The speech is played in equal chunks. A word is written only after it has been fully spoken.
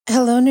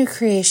Hello, new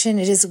creation.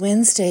 It is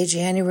Wednesday,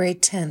 January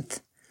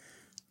 10th.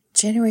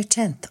 January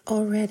 10th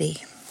already.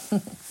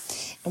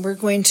 And we're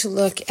going to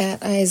look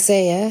at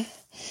Isaiah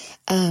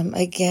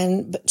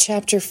again,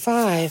 chapter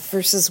 5,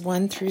 verses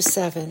 1 through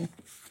 7.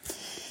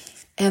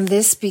 And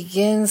this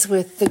begins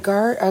with a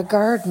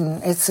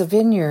garden. It's a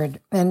vineyard,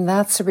 and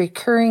that's a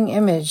recurring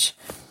image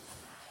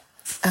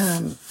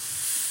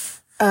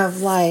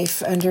of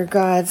life under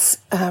God's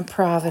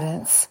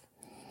providence.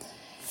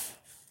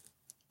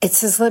 It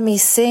says, "Let me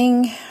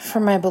sing for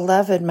my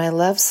beloved my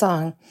love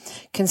song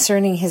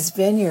concerning his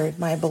vineyard.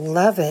 My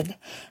beloved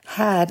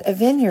had a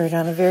vineyard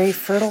on a very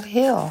fertile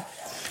hill."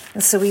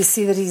 And so we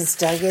see that he's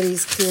dug it,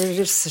 he's cleared it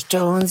of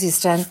stones,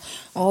 he's done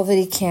all that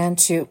he can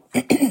to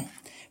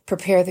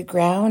prepare the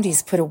ground.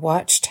 He's put a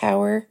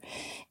watchtower,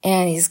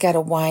 and he's got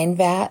a wine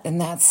vat, and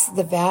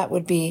the vat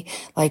would be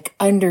like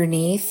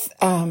underneath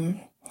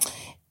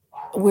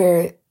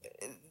where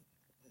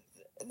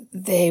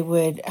they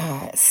would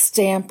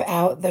stamp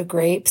out the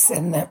grapes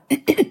and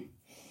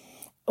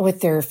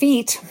with their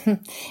feet,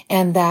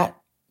 and that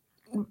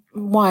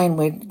wine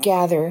would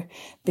gather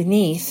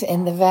beneath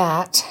in the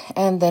vat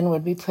and then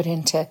would be put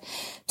into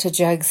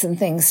jugs and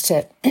things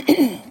to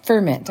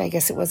ferment. I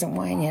guess it wasn't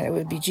wine yet, it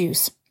would be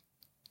juice.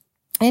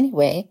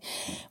 Anyway,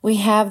 we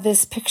have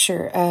this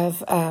picture of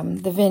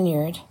the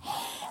vineyard.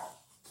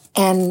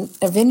 And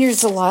a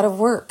vineyard's a lot of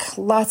work,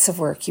 lots of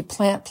work. You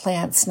plant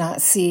plants,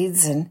 not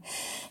seeds, and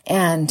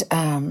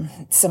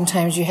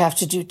sometimes you have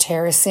to do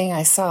terracing.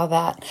 I saw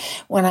that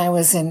when I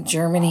was in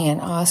Germany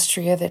and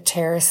Austria, the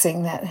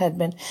terracing that had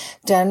been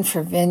done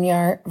for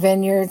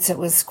vineyards. It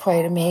was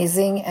quite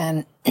amazing.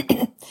 And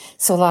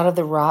so a lot of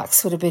the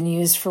rocks would have been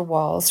used for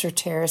walls or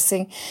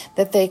terracing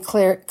that they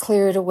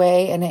cleared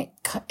away, and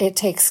it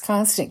takes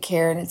constant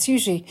care, and it's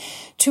usually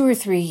 2 or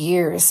 3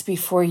 years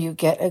before you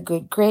get a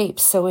good grape.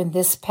 So in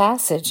this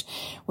passage,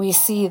 we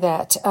see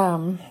that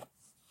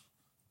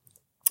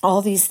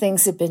all these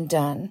things have been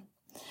done.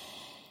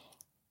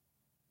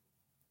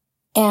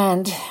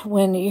 And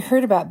when you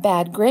heard about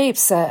bad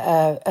grapes,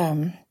 a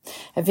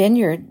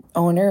vineyard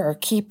owner or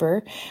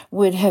keeper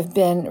would have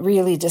been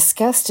really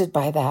disgusted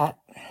by that.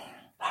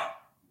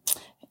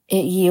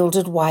 It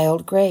yielded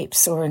wild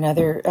grapes, or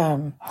another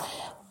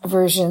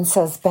version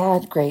says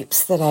bad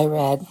grapes that I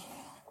read.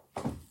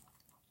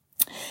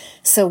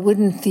 So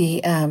wouldn't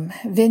the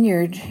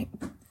vineyard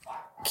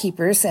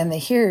keepers and the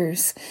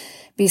hearers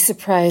be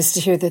surprised to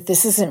hear that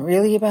this isn't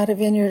really about a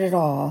vineyard at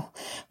all,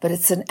 but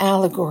it's an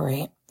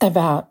allegory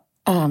about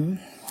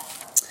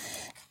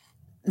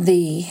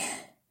they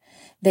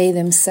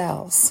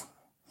themselves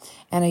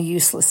and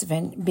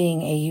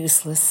being a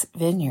useless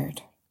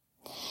vineyard.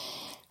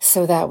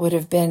 So that would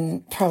have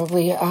been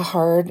probably a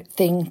hard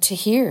thing to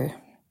hear.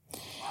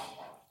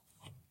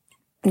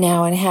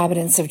 "Now,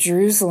 inhabitants of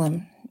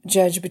Jerusalem,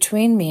 judge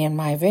between me and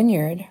my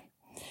vineyard.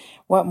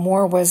 What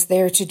more was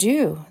there to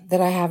do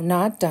that I have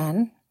not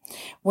done?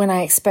 When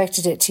I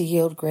expected it to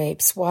yield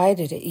grapes, why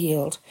did it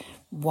yield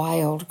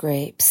wild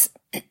grapes?"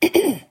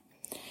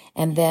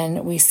 And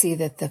then we see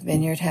that the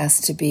vineyard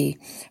has to be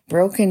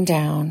broken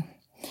down,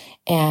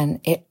 and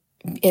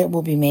it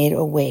will be made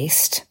a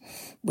waste,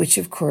 which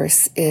of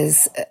course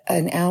is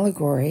an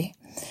allegory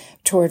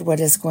toward what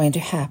is going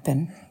to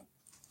happen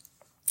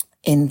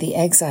in the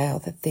exile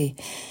that the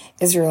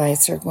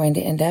Israelites are going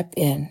to end up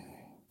in.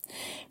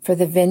 "For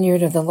the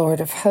vineyard of the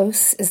Lord of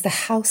hosts is the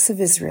house of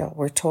Israel,"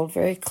 we're told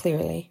very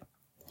clearly.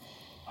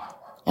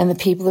 "And the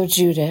people of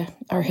Judah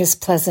are his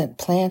pleasant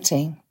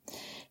planting.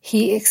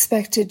 He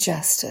expected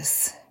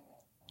justice,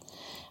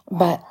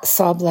 but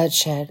saw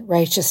bloodshed,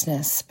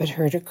 righteousness, but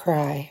heard a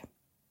cry."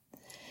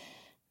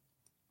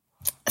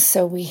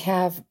 So we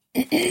have,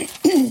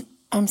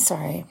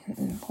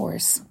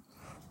 horse.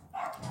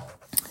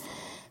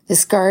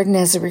 This garden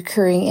is a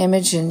recurring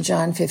image in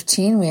John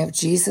 15. We have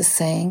Jesus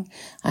saying,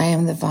 "I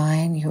am the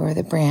vine, you are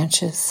the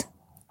branches."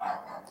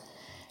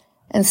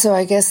 And so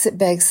I guess it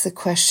begs the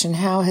question,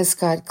 how has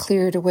God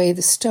cleared away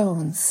the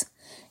stones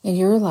in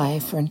your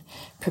life and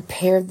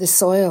prepared the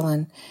soil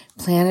and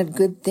planted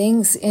good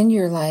things in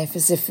your life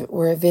as if it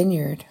were a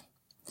vineyard?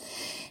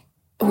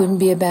 It wouldn't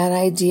be a bad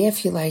idea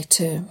if you like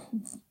to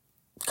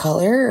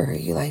color, or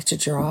you like to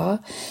draw,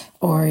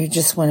 or you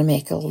just want to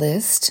make a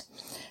list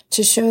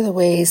to show the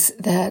ways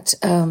that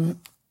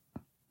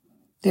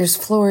there's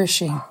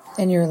flourishing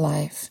in your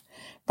life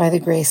by the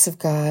grace of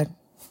God.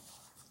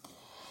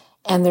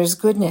 And there's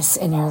goodness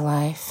in your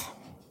life.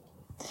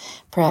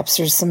 Perhaps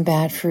there's some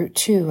bad fruit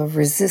too, of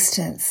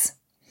resistance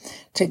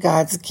to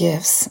God's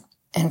gifts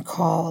and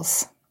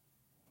calls.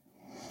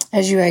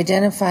 As you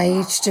identify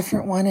each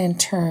different one in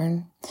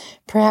turn,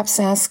 perhaps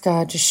ask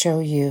God to show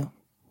you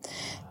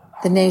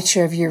the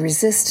nature of your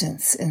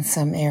resistance in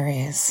some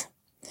areas,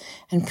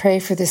 and pray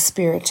for the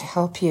Spirit to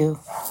help you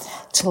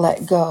to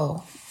let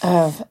go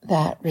of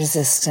that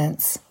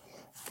resistance.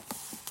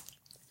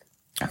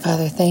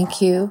 Father,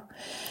 thank you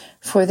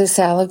for this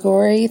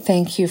allegory.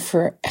 Thank you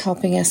for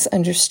helping us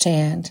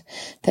understand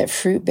that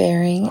fruit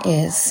bearing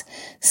is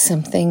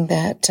something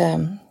that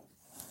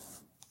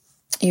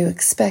you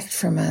expect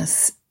from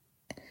us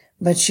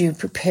but you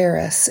prepare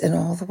us in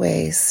all the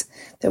ways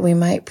that we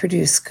might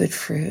produce good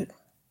fruit.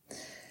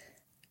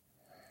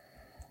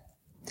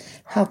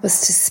 Help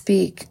us to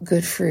speak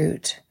good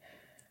fruit,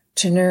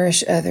 to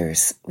nourish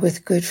others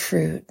with good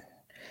fruit,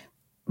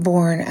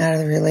 born out of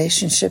the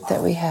relationship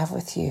that we have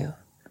with you.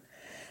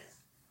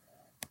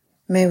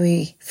 May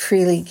we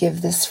freely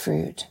give this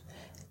fruit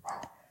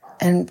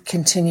and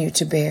continue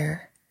to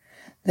bear,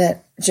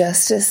 that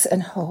justice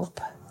and hope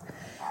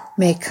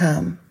may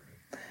come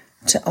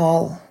to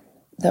all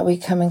that we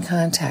come in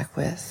contact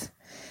with,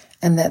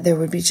 and that there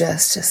would be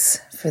justice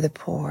for the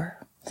poor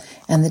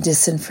and the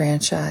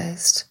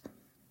disenfranchised,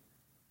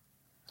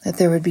 that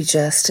there would be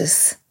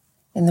justice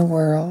in the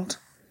world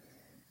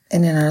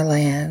and in our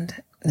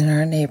land, in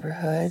our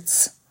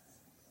neighborhoods,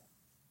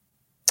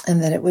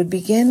 and that it would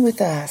begin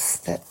with us,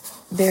 that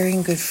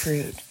bearing good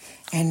fruit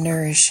and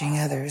nourishing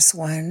others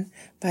one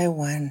by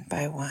one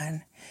by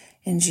one.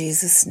 In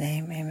Jesus'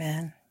 name,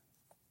 amen.